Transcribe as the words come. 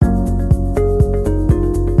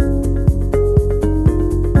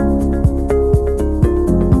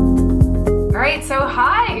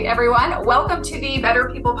everyone. Welcome to the Better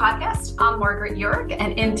People Podcast. I'm Margaret Urick,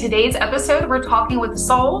 and in today's episode, we're talking with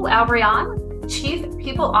Saul Alberione, Chief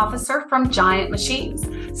People Officer from Giant Machines.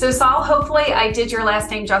 So Saul, hopefully I did your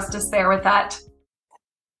last name justice there with that.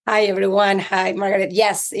 Hi, everyone. Hi, Margaret.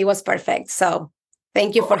 Yes, it was perfect. So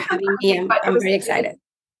thank you for having me. I'm very excited.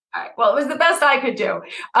 All right. Well, it was the best I could do.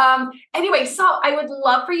 Anyway, Saul, I would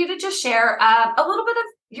love for you to just share a little bit of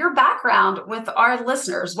your background with our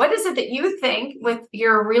listeners. What is it that you think, with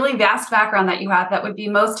your really vast background that you have, that would be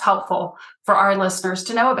most helpful for our listeners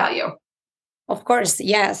to know about you? Of course,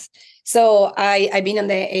 yes. So I've been in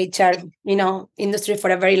the HR, industry for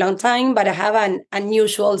a very long time, but I have an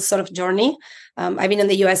unusual sort of journey. I've been in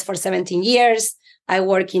the US for 17 years. I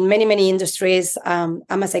work in many, many industries. I'm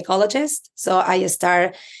a psychologist. So I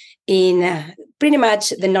start in pretty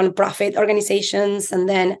much the nonprofit organizations, and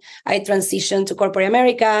then I transitioned to corporate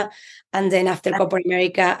America. And then after corporate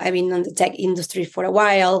America, I've been in the tech industry for a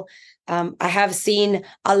while. I have seen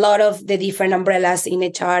a lot of the different umbrellas in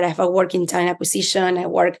HR. I have worked in talent acquisition. I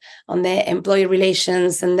work on the employee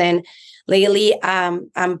relations. And then lately,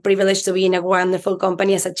 I'm privileged to be in a wonderful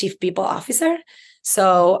company as a chief people officer.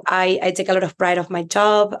 So I take a lot of pride of my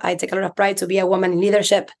job. I take a lot of pride to be a woman in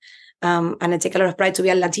leadership. And I take a lot of pride to be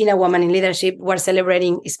a Latina woman in leadership. We're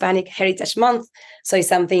celebrating Hispanic Heritage Month. So it's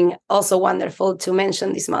something also wonderful to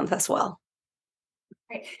mention this month as well.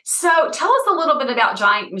 Great. So tell us a little bit about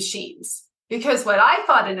Giant Machines, because what I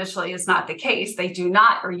thought initially is not the case. They do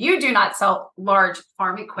not, or you do not sell large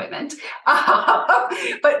farm equipment.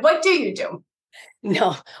 But what do you do?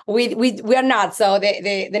 No, we are not. So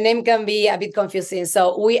the name can be a bit confusing.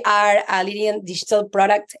 So we are a leading digital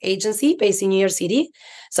product agency based in New York City.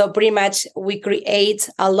 So pretty much we create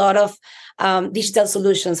a lot of digital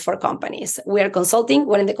solutions for companies. We are consulting.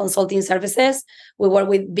 We're in the consulting services. We work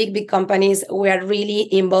with big companies. We are really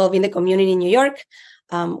involved in the community in New York.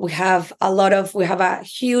 We have a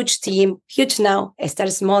huge team, huge now. It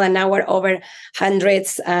started small and now we're over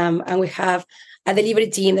hundreds. And we have a delivery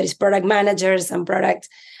team that is product managers and product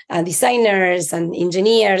designers and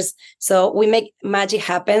engineers. So we make magic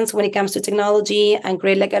happen when it comes to technology and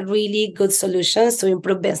create like a really good solutions to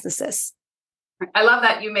improve businesses. I love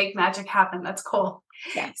that you make magic happen. That's cool.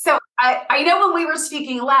 Yeah. So I know when we were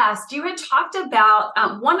speaking last, you had talked about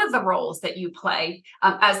one of the roles that you play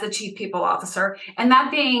as the Chief People Officer, and that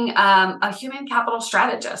being a human capital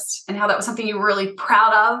strategist, and how that was something you were really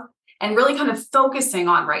proud of and really kind of focusing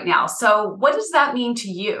on right now. So what does that mean to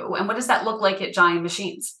you? And what does that look like at Giant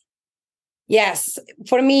Machines? Yes.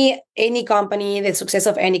 For me, any company, the success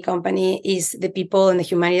of any company is the people and the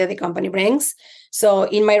humanity that the company brings. So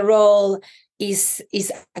in my role is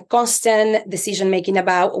a constant decision-making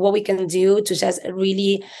about what we can do to just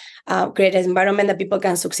really create an environment that people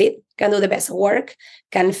can succeed, can do the best work,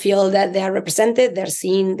 can feel that they are represented, they're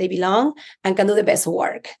seen, they belong, and can do the best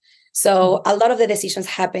work. So a lot of the decisions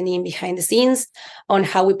happening behind the scenes on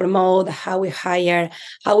how we promote, how we hire,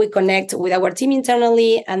 how we connect with our team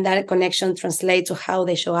internally, and that connection translates to how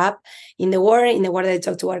they show up in the way that they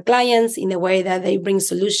talk to our clients, in the way that they bring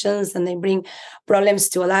solutions and they bring problems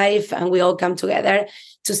to life, and we all come together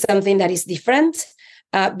to something that is different.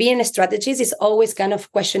 Being a strategist is always kind of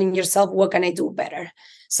questioning yourself, what can I do better?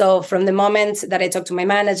 So from the moment that I talk to my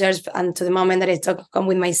managers and to the moment that I come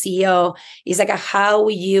with my CEO, it's like how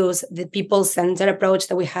we use the people-centered approach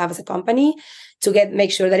that we have as a company to make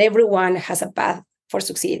sure that everyone has a path for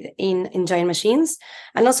succeed in Giant Machines.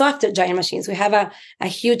 And also after Giant Machines, we have a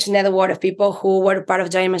huge network of people who were part of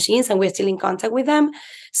Giant Machines and we're still in contact with them.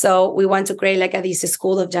 So we want to create like this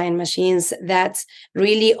school of Giant Machines that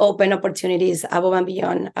really open opportunities above and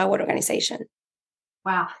beyond our organization.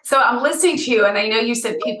 Wow. So I'm listening to you, and I know you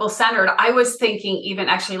said people-centered. I was thinking even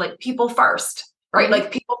actually like people first, right? Mm-hmm.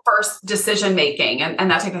 Like people first decision making and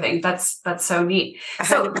that type of thing. That's so neat. 100%.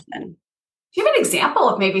 So do you have an example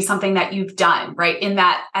of maybe something that you've done, right? In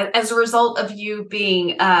that, as a result of you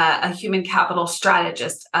being a human capital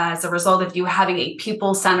strategist, as a result of you having a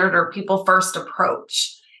people-centered or people-first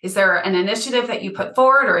approach, is there an initiative that you put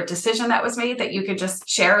forward or a decision that was made that you could just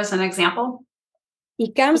share as an example?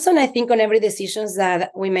 It comes on, I think, on every decisions that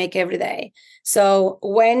we make every day. So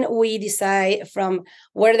when we decide from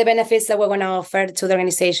what are the benefits that we're going to offer to the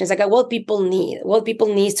organization, it's like what people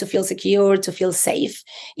need to feel secure, to feel safe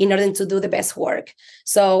in order to do the best work.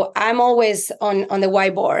 So I'm always on the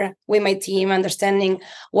whiteboard with my team, understanding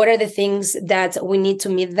what are the things that we need to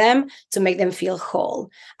meet them to make them feel whole.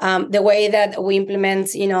 The way that we implement,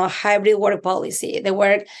 hybrid work policy, the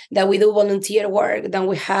work that we do volunteer work, then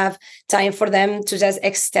we have time for them to just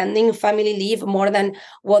extending family leave more than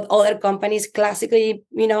what other companies classically,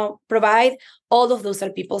 provide. all of those are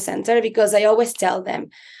people-centered, because I always tell them,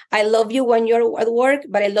 I love you when you're at work,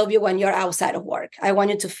 but I love you when you're outside of work. I want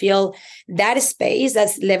you to feel that space, that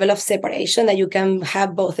level of separation, that you can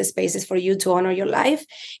have both spaces for you to honor your life.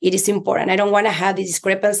 It is important. I don't want to have the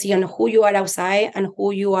discrepancy on who you are outside and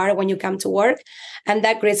who you are when you come to work. And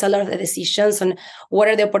that creates a lot of the decisions on what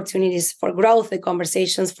are the opportunities for growth, the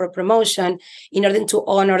conversations for promotion, in order to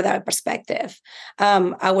honor that perspective.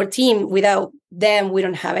 Our team, without them, we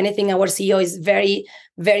don't have anything. Our CEO is very,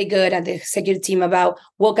 very good at the executive team about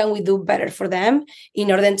what can we do better for them in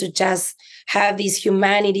order to just have this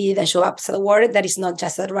humanity that show up at the work, that is not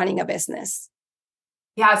just at running a business.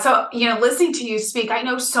 Yeah. So, listening to you speak, I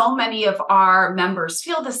know so many of our members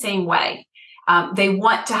feel the same way. They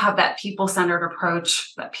want to have that people-centered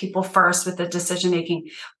approach, that people first with the decision-making,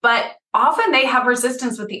 but often they have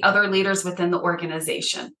resistance with the other leaders within the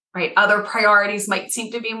organization, right? Other priorities might seem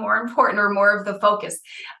to be more important or more of the focus.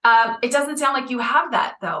 It doesn't sound like you have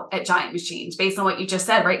that, though, at Giant Machines, based on what you just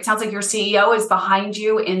said, right? It sounds like your CEO is behind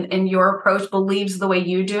you in your approach, believes the way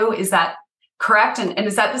you do. Is that correct? And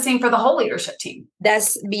is that the same for the whole leadership team?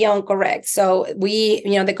 That's beyond correct. So we,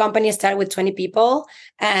 the company started with 20 people,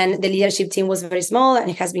 and the leadership team was very small, and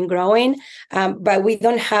it has been growing. But we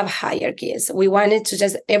don't have hierarchies. We wanted to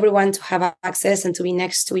just everyone to have access and to be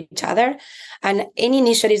next to each other. And any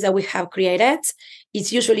initiatives that we have created,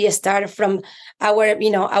 it's usually a start from our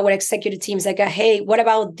executive teams, like, hey, what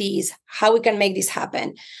about this? How we can make this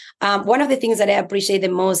happen? One of the things that I appreciate the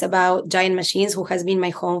most about Giant Machines, who has been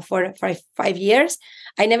my home for 5 years,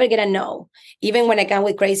 I never get a no. Even when I come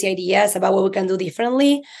with crazy ideas about what we can do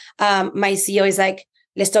differently, my CEO is like,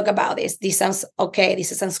 let's talk about this. This sounds okay.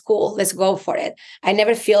 This sounds cool. Let's go for it. I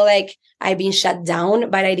never feel like I've been shut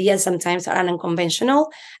down, but ideas sometimes are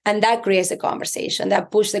unconventional. And that creates a conversation,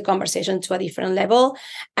 that pushes the conversation to a different level.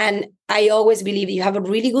 And I always believe you have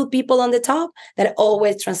really good people on the top that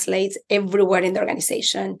always translates everywhere in the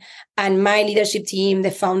organization. And my leadership team,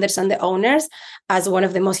 the founders and the owners, as one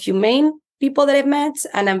of the most humane people that I've met,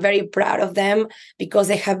 and I'm very proud of them because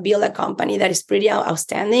they have built a company that is pretty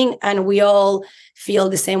outstanding, and we all feel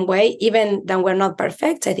the same way, even though we're not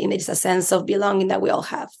perfect. I think there's a sense of belonging that we all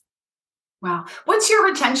have. Wow. What's your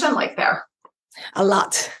retention like there? A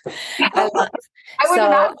lot.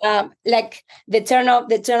 So, like the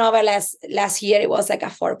turnover last year, it was like a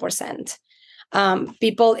 4%.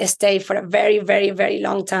 People stay for a very, very, very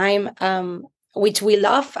long time, which we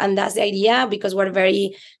love. And that's the idea, because we're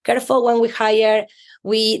very careful when we hire.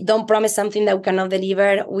 We don't promise something that we cannot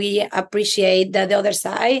deliver. We appreciate that the other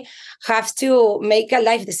side has to make a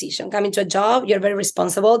life decision. Coming to a job, you're very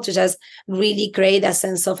responsible to just really create a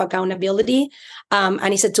sense of accountability.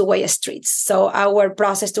 And it's a two-way street. So our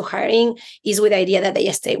process to hiring is with the idea that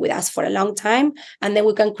they stay with us for a long time. And then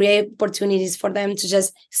we can create opportunities for them to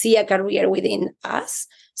just see a career within us.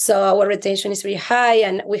 So our retention is very high,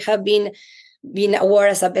 and we have been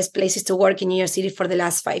awarded as the best places to work in New York City for the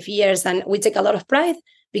last 5 years. And we take a lot of pride,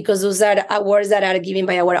 because those are awards that are given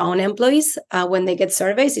by our own employees when they get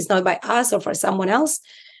surveys. It's not by us or for someone else.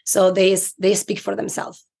 So they speak for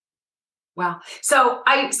themselves. Wow. So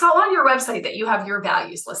I saw on your website that you have your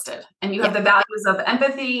values listed, and you have the values of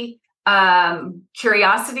empathy,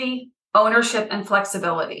 curiosity, ownership, and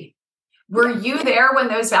flexibility. Were you there when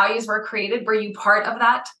those values were created? Were you part of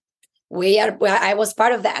that? I was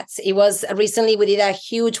part of that. It was recently we did a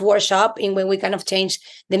huge workshop in when we kind of changed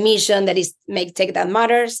the mission, that is make tech that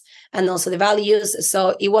matters, and also the values.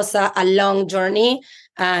 So it was a long journey,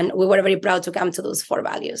 and we were very proud to come to those 4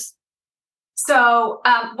 values. So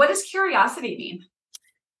what does curiosity mean?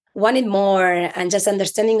 Wanting more, and just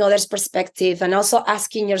understanding others' perspective, and also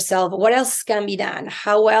asking yourself, what else can be done?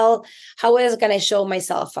 How else can I show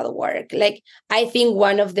myself at work? Like, I think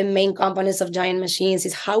one of the main components of Giant Machines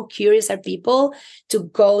is how curious are people to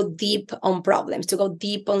go deep on problems, to go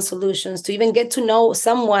deep on solutions, to even get to know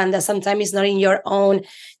someone that sometimes is not in your own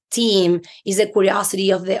team. Is the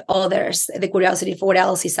curiosity of the others, the curiosity for what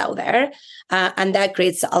else is out there. And that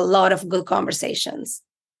creates a lot of good conversations.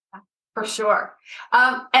 For sure.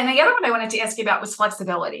 And the other one I wanted to ask you about was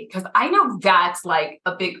flexibility, because I know that's like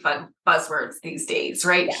a big buzzword these days,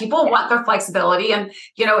 right? Yeah. People want their flexibility. And,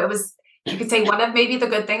 it was, you could say, one of maybe the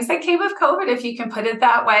good things that came of COVID, if you can put it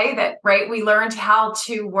that way, that, right, we learned how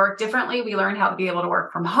to work differently. We learned how to be able to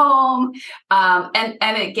work from home. And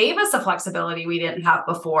it gave us a flexibility we didn't have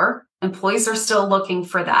before. Employees are still looking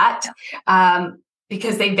for that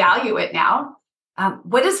because they value it now.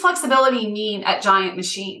 What does flexibility mean at Giant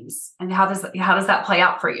Machines, and how does that play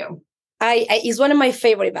out for you? It's one of my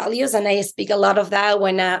favorite values, and I speak a lot of that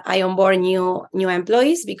when I onboard new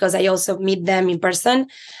employees, because I also meet them in person.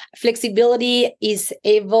 Flexibility is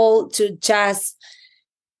able to just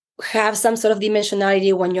have some sort of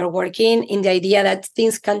dimensionality when you're working, in the idea that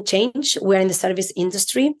things can change. We're in the service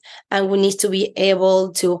industry, and we need to be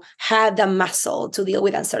able to have the muscle to deal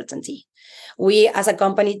with uncertainty. We as a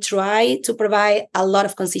company try to provide a lot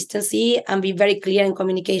of consistency and be very clear in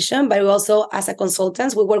communication, but we also, as a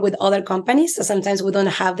consultants, we work with other companies, so sometimes we don't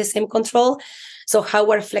have the same control. So how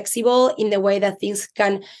we're flexible in the way that things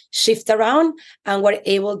can shift around and we're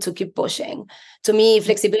able to keep pushing. To me,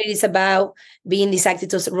 flexibility is about being this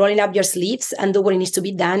attitude, rolling up your sleeves and do what needs to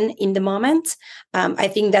be done in the moment. I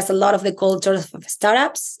think that's a lot of the culture of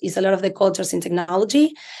startups, is a lot of the cultures in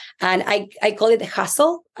technology. And I call it the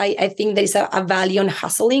hustle. I think there is a value on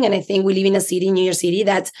hustling. And I think we live in a city, New York City,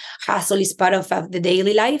 that hustle is part of the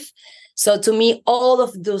daily life. So to me, all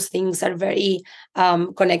of those things are very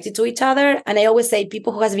connected to each other. And I always say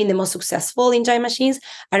people who has been the most successful in giant machines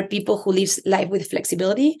are people who live life with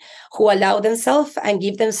flexibility, who allow themselves and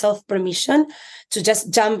give themselves permission to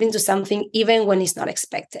just jump into something even when it's not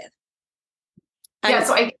expected. And yeah,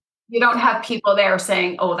 so you don't have people there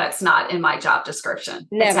saying, oh, that's not in my job description.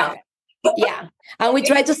 Never. Yeah. And we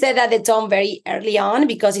try to set that the tone very early on,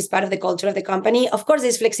 because it's part of the culture of the company. Of course,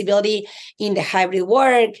 there's flexibility in the hybrid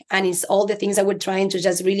work, and it's all the things that we're trying to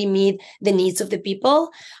just really meet the needs of the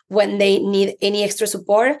people when they need any extra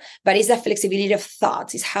support. But it's the flexibility of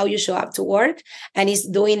thought, it's how you show up to work. And it's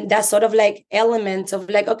doing that sort of like element of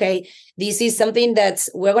like, okay, this is something that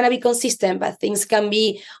we're going to be consistent, but things can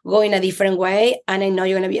be going a different way. And I know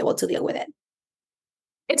you're going to be able to deal with it.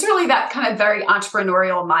 It's really that kind of very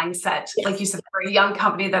entrepreneurial mindset. Yes. Like you said, for a young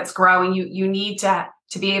company that's growing, you need to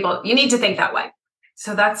be able, you need to think that way.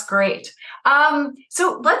 So that's great.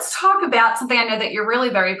 So let's talk about something I know that you're really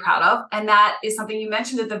very proud of, and that is something you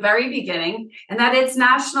mentioned at the very beginning, and that it's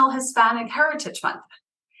National Hispanic Heritage Month.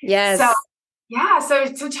 Yes. So yeah,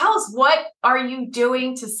 so tell us, what are you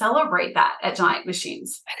doing to celebrate that at Giant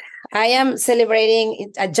Machines? I am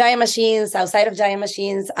celebrating at Giant Machines, outside of Giant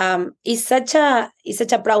Machines. It's such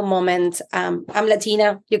a proud moment. I'm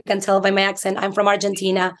Latina. You can tell by my accent. I'm from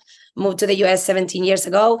Argentina, moved to the US 17 years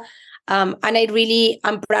ago. And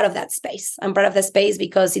I'm proud of that space. I'm proud of that space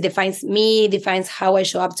because it defines me, defines how I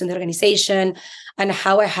show up to the organization, and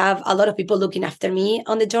how I have a lot of people looking after me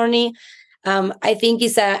on the journey. I think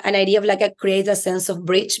it's an idea of create a sense of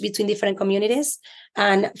bridge between different communities.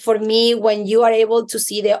 And for me, when you are able to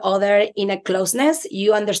see the other in a closeness,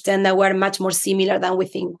 you understand that we're much more similar than we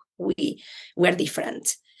think we're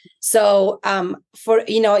different. So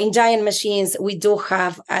in Giant Machines, we do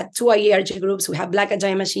have 2 IERG groups. We have Black at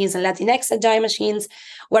Giant Machines and Latinx at Giant Machines.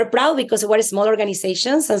 We're proud because we're small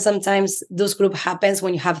organizations, and sometimes those group happens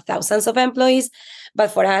when you have thousands of employees.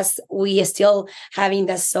 But for us, we are still having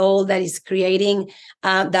the soul that is creating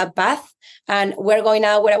that path. And we're going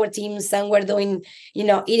out with our teams, and we're doing,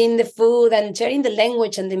 eating the food and sharing the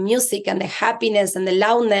language and the music and the happiness and the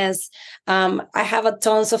loudness. I have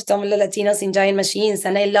tons of Tamil Latinos in Giant Machines,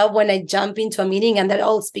 and I love when I jump into a meeting and they're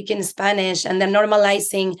all speaking Spanish, and they're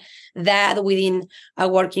normalizing that within a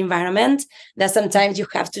work environment, that sometimes you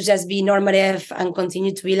have to just be normative and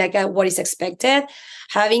continue to be what is expected.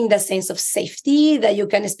 Having the sense of safety that you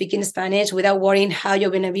can speak in Spanish without worrying how you're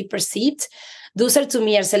going to be perceived. Those are, to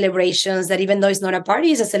me, are celebrations that, even though it's not a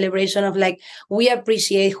party, it's a celebration of we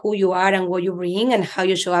appreciate who you are and what you bring and how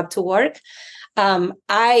you show up to work.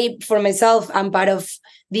 For myself, I'm part of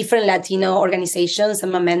different Latino organizations.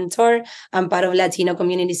 I'm a mentor. I'm part of Latino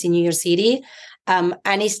communities in New York City. And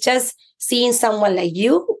it's just seeing someone like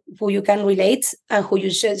you, who you can relate and who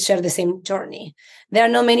you should share the same journey. There are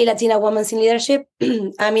not many Latina women in leadership.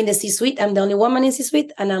 I'm in the C-suite. I'm the only woman in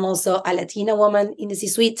C-suite. And I'm also a Latina woman in the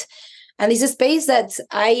C-suite. And it's a space that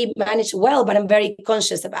I manage well, but I'm very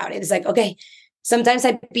conscious about it. It's okay, sometimes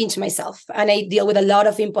I pinch myself and I deal with a lot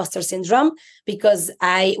of imposter syndrome because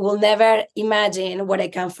I will never imagine where I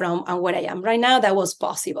come from and where I am right now that was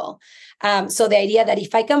possible. So the idea that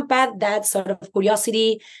if I can pass that sort of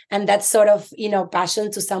curiosity and that sort of,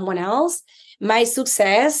 passion to someone else, my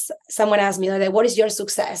success, someone asked me, what is your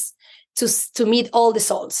success? To meet all the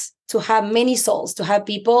souls, to have many souls, to have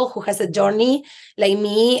people who has a journey like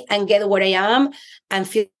me and get where I am and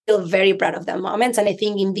feel very proud of that moment. And I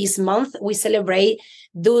think in this month, we celebrate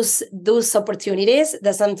those opportunities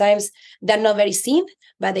that sometimes they're not very seen,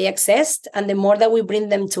 but they exist. And the more that we bring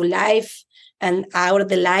them to life and out of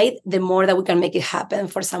the light, the more that we can make it happen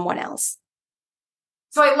for someone else.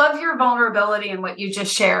 So I love your vulnerability and what you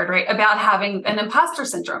just shared, right, about having an imposter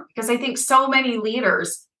syndrome, because I think so many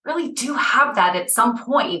leaders really do have that at some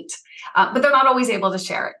point, but they're not always able to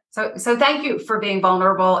share it. So thank you for being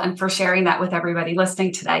vulnerable and for sharing that with everybody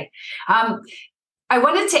listening today. I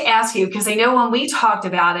wanted to ask you, because I know when we talked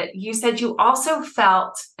about it, you said you also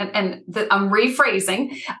felt, and I'm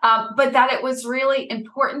rephrasing, but that it was really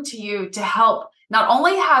important to you to help not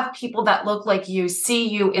only have people that look like you see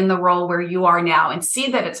you in the role where you are now and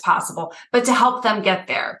see that it's possible, but to help them get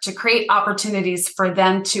there, to create opportunities for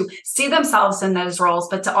them to see themselves in those roles,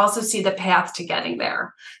 but to also see the path to getting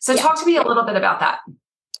there. So talk to me a little bit about that.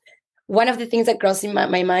 One of the things that crosses in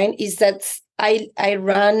my mind is that I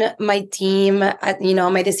run my team,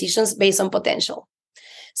 my decisions based on potential.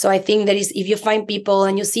 So I think that is, if you find people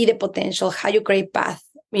and you see the potential, how you create path,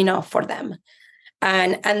 for them.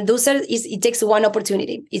 And those are, it takes one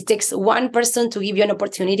opportunity. It takes one person to give you an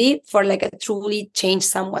opportunity for like a truly change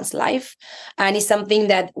someone's life. And it's something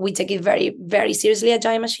that we take it very, very seriously at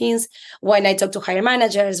Giant Machines. When I talk to hire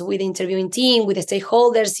managers, with the interviewing team, with the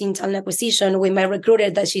stakeholders in talent acquisition, with my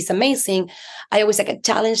recruiter, that she's amazing, I always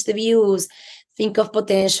challenge the views. Think of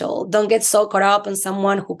potential. Don't get so caught up on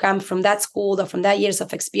someone who comes from that school or from that years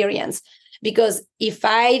of experience. Because if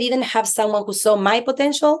I didn't have someone who saw my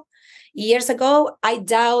potential years ago, I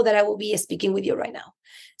doubt that I will be speaking with you right now.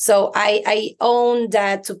 So I own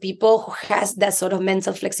that to people who has that sort of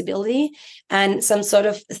mental flexibility and some sort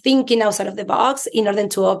of thinking outside of the box in order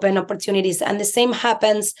to open opportunities. And the same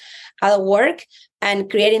happens at work, and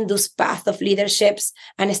creating those paths of leaderships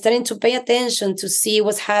and starting to pay attention to see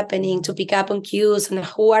what's happening, to pick up on cues and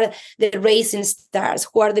who are the racing stars,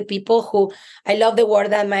 who are the people who, I love the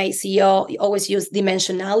word that my CEO always use,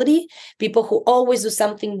 dimensionality, people who always do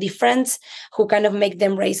something different, who kind of make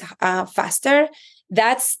them race faster.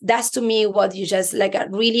 That's to me what you just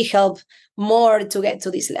really help more to get to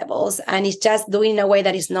these levels. And it's just doing in a way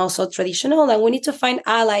that is not so traditional. And we need to find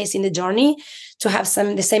allies in the journey to have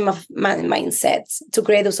the same mindsets to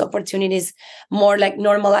create those opportunities, more like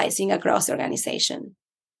normalizing across the organization.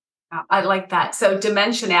 I like that. So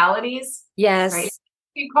dimensionalities. Yes. Right?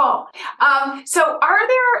 Cool. So are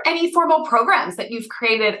there any formal programs that you've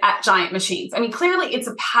created at Giant Machines? I mean, clearly it's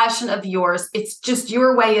a passion of yours. It's just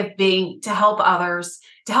your way of being to help others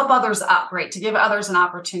up, right? To give others an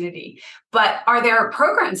opportunity. But are there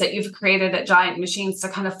programs that you've created at Giant Machines to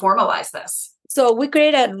kind of formalize this? So we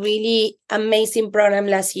created a really amazing program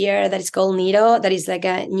last year that is called NITO, that is like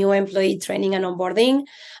a new employee training and onboarding.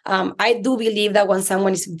 I do believe that when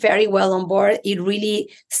someone is very well on board, it really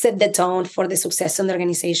set the tone for the success of the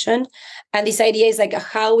organization. And this idea is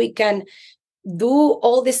how we can do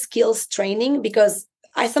all the skills training, because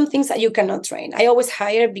some things that you cannot train. I always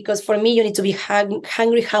hire because for me, you need to be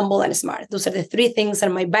hungry, humble, and smart. Those are the three things that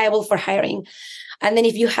are my Bible for hiring. And then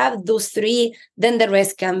if you have those three, then the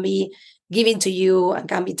rest can be given to you and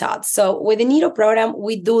can be taught. So with the NITO program,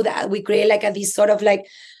 we do that. We create this sort of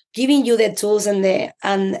giving you the tools and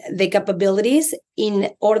the capabilities in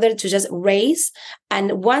order to just raise.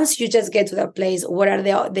 And once you just get to that place, what are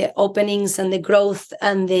the openings and the growth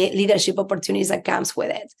and the leadership opportunities that comes with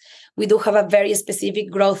it? We do have a very specific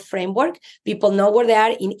growth framework. People know where they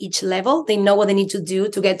are in each level. They know what they need to do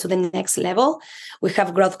to get to the next level. We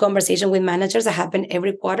have growth conversation with managers that happen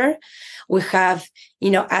every quarter. We have,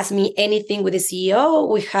 ask me anything with the CEO.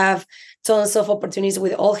 We have tons of opportunities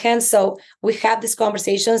with all hands. So we have these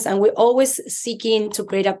conversations, and we're always seeking to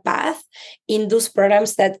create a path in those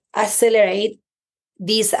programs that accelerate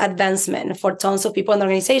this advancement for tons of people in the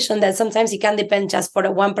organization, that sometimes it can depend just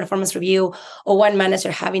for one performance review or one manager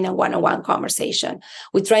having a one-on-one conversation.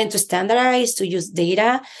 We're trying to standardize, to use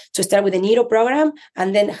data, to start with the NITO program,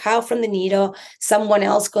 and then how from the NITO, someone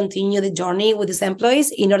else continue the journey with these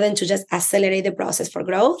employees in order to just accelerate the process for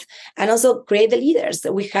growth and also create the leaders.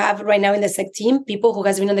 We have right now in the SEC team, people who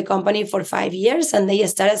has been in the company for 5 years, and they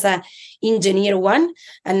start as a engineer one,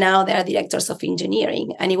 and now they are directors of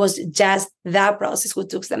engineering. And it was just that process who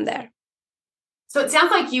took them there. So it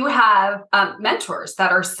sounds like you have mentors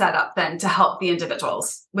that are set up then to help the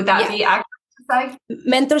individuals. Would that be accurate to say?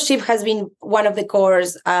 Mentorship has been one of the core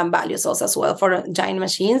values also as well for Giant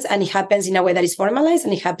Machines. And it happens in a way that is formalized,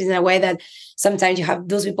 and it happens in a way that sometimes you have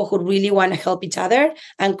those people who really want to help each other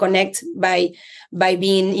and connect by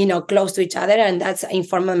being, close to each other. And that's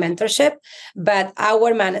informal mentorship. But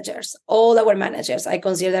our managers, all our managers, I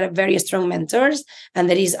consider that very strong mentors, and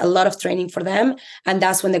there is a lot of training for them. And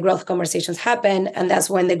that's when the growth conversations happen. And that's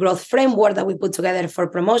when the growth framework that we put together for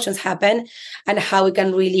promotions happen, and how we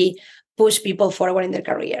can really push people forward in their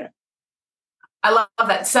career. I love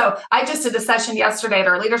that. So I just did a session yesterday at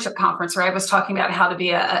our leadership conference where I was talking about how to be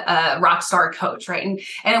a rock star coach, right? And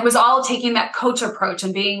it was all taking that coach approach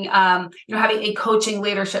and being, having a coaching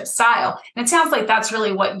leadership style. And it sounds like that's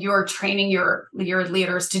really what you're training your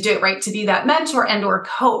leaders to do, right? To be that mentor and or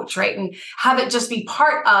coach, right? And have it just be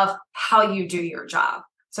part of how you do your job.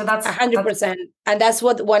 So that's 100%. And that's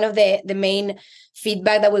what one of the main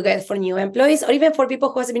feedback that we get for new employees, or even for people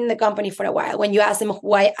who have been in the company for a while. When you ask them,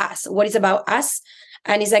 why us? What is about us?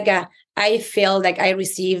 And it's like, I feel like I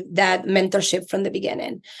received that mentorship from the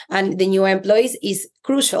beginning. And the new employees is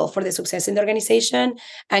crucial for the success in the organization,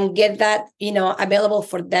 and get that, available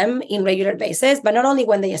for them in regular basis, but not only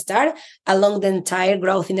when they start, along the entire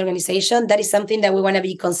growth in the organization. That is something that we want to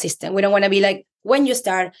be consistent. We don't want to be like, when you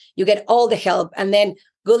start, you get all the help, and then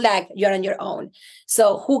good luck, you're on your own.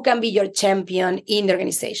 So who can be your champion in the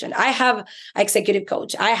organization? I have an executive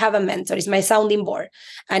coach. I have a mentor. It's my sounding board.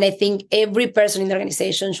 And I think every person in the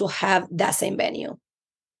organization should have that same venue.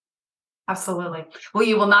 Absolutely. Well,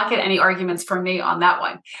 you will not get any arguments from me on that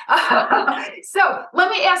one. So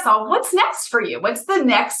let me ask what's next for you? What's the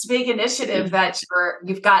next big initiative that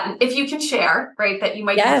you've gotten, if you can share, right, that you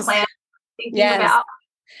might be planning, thinking about?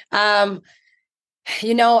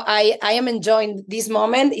 I am enjoying this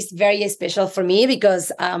moment. It's very special for me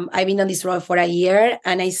because I've been on this role for a year,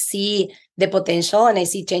 and I see the potential and I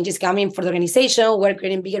see changes coming for the organization. We're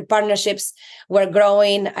creating bigger partnerships. We're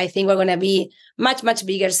growing. I think we're going to be much, much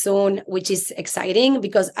bigger soon, which is exciting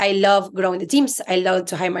because I love growing the teams. I love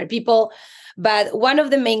to hire more people. But one of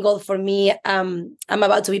the main goals for me, I'm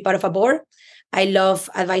about to be part of a board. I love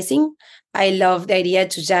advising. I love the idea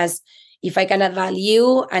to just, if I can add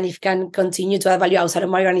value and if I can continue to add value outside of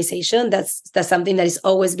my organization, that's something that has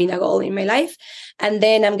always been a goal in my life. And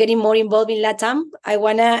then I'm getting more involved in LATAM. I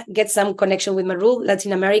want to get some connection with my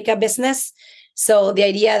Latin America business. So the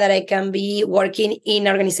idea that I can be working in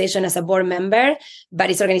an organization as a board member, but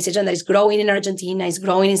it's an organization that is growing in Argentina, is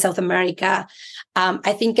growing in South America.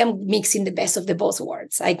 I think I'm mixing the best of the both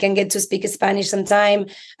worlds. I can get to speak Spanish sometime.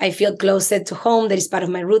 I feel closer to home. That is part of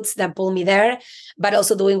my roots that pull me there, but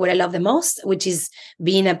also doing what I love the most, which is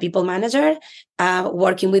being a people manager,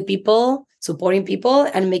 working with people, supporting people,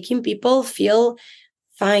 and making people feel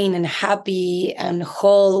fine and happy and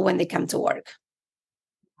whole when they come to work.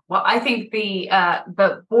 Well, I think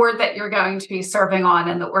the board that you're going to be serving on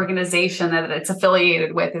and the organization that it's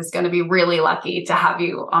affiliated with is going to be really lucky to have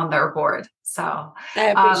you on their board. So I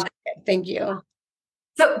appreciate it. Thank you.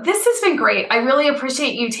 So this has been great. I really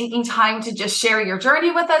appreciate you taking time to just share your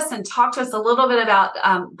journey with us and talk to us a little bit about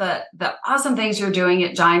the awesome things you're doing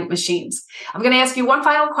at Giant Machines. I'm going to ask you one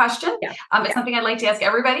final question. It's something I'd like to ask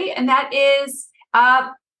everybody, and that is,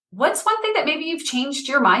 what's one thing that maybe you've changed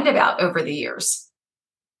your mind about over the years?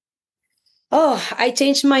 Oh, I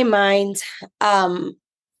changed my mind.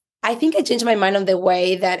 I think I changed my mind on the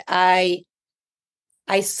way that I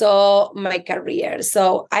saw my career.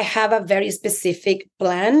 So I have a very specific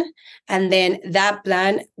plan, and then that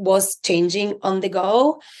plan was changing on the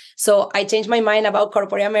go. So I changed my mind about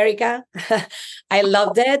corporate America. I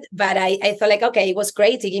loved it, but I thought like, okay, it was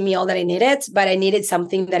great to give me all that I needed, but I needed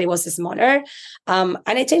something that it was smaller. And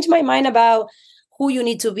I changed my mind about who you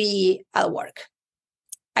need to be at work.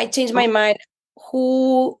 I changed my mind.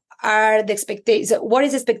 Who are the expectations? What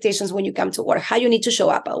is expectations when you come to work? How you need to show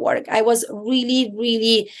up at work? I was really,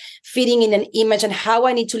 really fitting in an image and how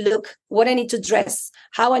I need to look, what I need to dress,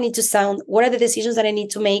 how I need to sound, what are the decisions that I need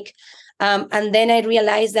to make. And then I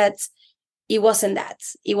realized that it wasn't that.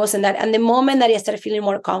 It wasn't that. And the moment that I started feeling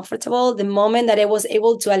more comfortable, the moment that I was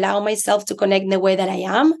able to allow myself to connect in the way that I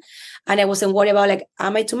am, and I wasn't worried about like,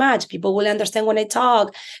 am I too much? People will understand when I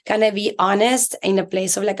talk. Can I be honest in a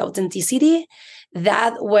place of like authenticity?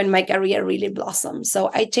 That when my career really blossomed. So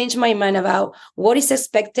I changed my mind about what is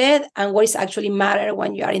expected and what is actually matter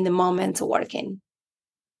when you are in the moment working.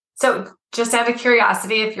 So just out of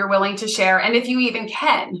curiosity, if you're willing to share, and if you even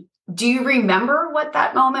can, do you remember what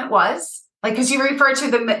that moment was? Like, because you referred to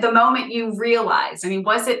the moment you realized, I mean,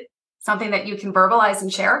 was it something that you can verbalize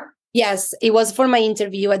and share? Yes, it was for my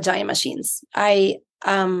interview at Giant Machines. I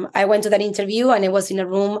went to that interview and I was in a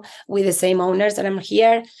room with the same owners that I'm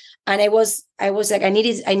here. And I was like, I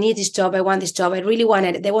need this job. I want this job. I really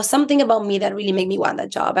wanted it. There was something about me that really made me want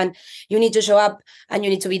that job. And you need to show up and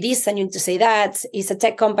you need to be this and you need to say that. It's a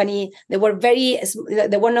tech company. There were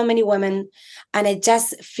not many women. And I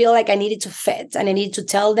just feel like I needed to fit and I needed to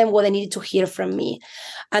tell them what they needed to hear from me.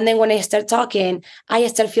 And then when I start talking, I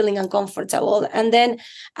start feeling uncomfortable. And then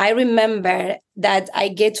I remember that I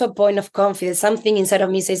get to a point of confidence. Something inside of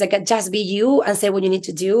me says like, just be you and say what you need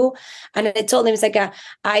to do. And I told them, it's like,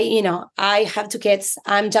 I have 2 kids.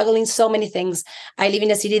 I'm juggling so many things. I live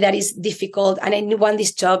in a city that is difficult, and I want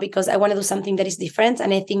this job because I want to do something that is different.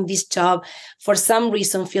 And I think this job, for some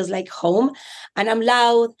reason, feels like home. And I'm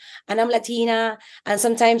loud, and I'm Latina, and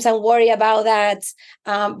sometimes I'm worried about that.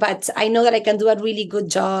 But I know that I can do a really good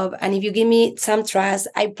job. And if you give me some trust,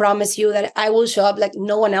 I promise you that I will show up like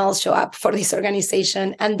no one else show up for this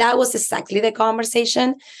organization. And that was exactly the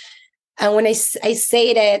conversation. And when I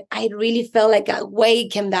said it, I really felt like a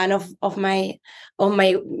weight came down of my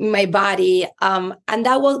body. And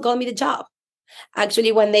that what got me the job.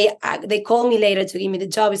 Actually, when they called me later to give me the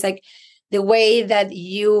job, it's like the way that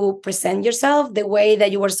you present yourself, the way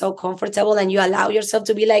that you were so comfortable and you allow yourself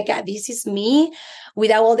to be like, this is me,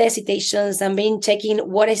 without all the hesitations and being checking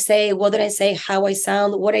what I say, what did I say, how I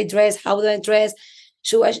sound, what I dress, how do I dress.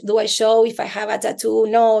 Do I show if I have a tattoo?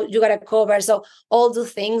 No, you got to cover. So all the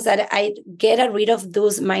things that I get rid of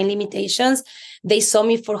those mind limitations, they saw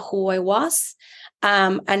me for who I was.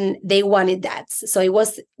 And they wanted that. So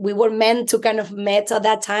we were meant to kind of meet at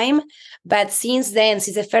that time. But since then,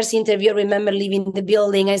 since the first interview, I remember leaving the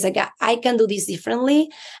building. I was like, I can do this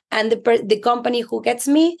differently. And the company who gets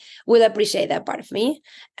me will appreciate that part of me.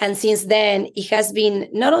 And since then, it has been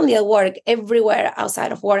not only at work, everywhere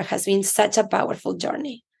outside of work has been such a powerful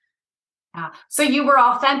journey. Yeah. So you were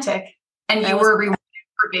authentic, and you were rewarded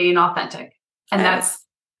for being authentic. And that's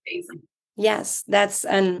amazing. Yes,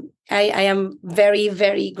 and I am very,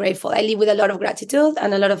 very grateful. I live with a lot of gratitude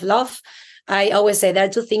and a lot of love. I always say there are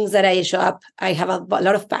 2 things that I show up. I have a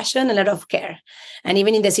lot of passion and a lot of care. And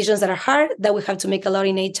even in decisions that are hard, that we have to make a lot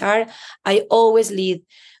in HR, I always lead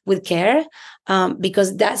with care,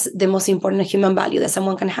 because that's the most important human value that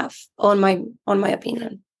someone can have, on my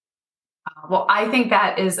opinion. Well, I think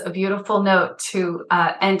that is a beautiful note to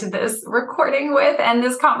end this recording with and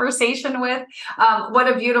this conversation with. What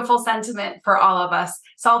a beautiful sentiment for all of us.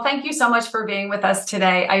 Saul, thank you so much for being with us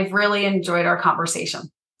today. I've really enjoyed our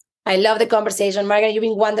conversation. I love the conversation. Margaret, you've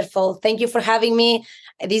been wonderful. Thank you for having me.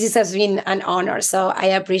 This has been an honor, so I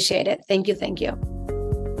appreciate it. Thank you. Thank you.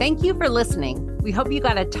 Thank you for listening. We hope you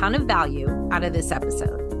got a ton of value out of this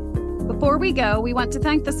episode. Before we go, we want to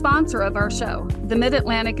thank the sponsor of our show, the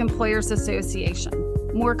Mid-Atlantic Employers Association,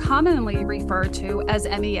 more commonly referred to as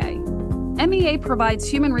MEA. MEA provides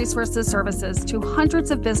human resources services to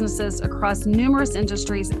hundreds of businesses across numerous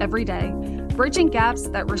industries every day, bridging gaps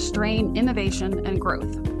that restrain innovation and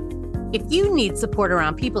growth. If you need support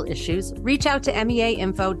around people issues, reach out to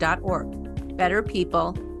meainfo.org. Better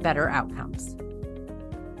people, better outcomes.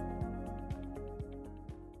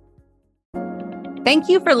 Thank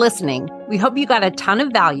you for listening. We hope you got a ton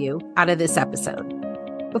of value out of this episode.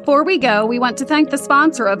 Before we go, we want to thank the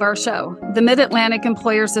sponsor of our show, the Mid-Atlantic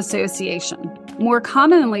Employers Association, more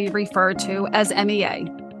commonly referred to as MEA.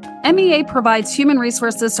 MEA provides human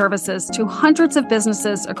resources services to hundreds of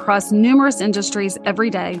businesses across numerous industries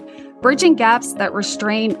every day, bridging gaps that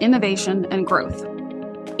restrain innovation and growth.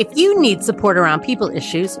 If you need support around people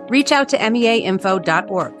issues, reach out to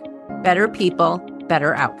meainfo.org. Better people,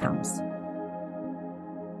 better outcomes.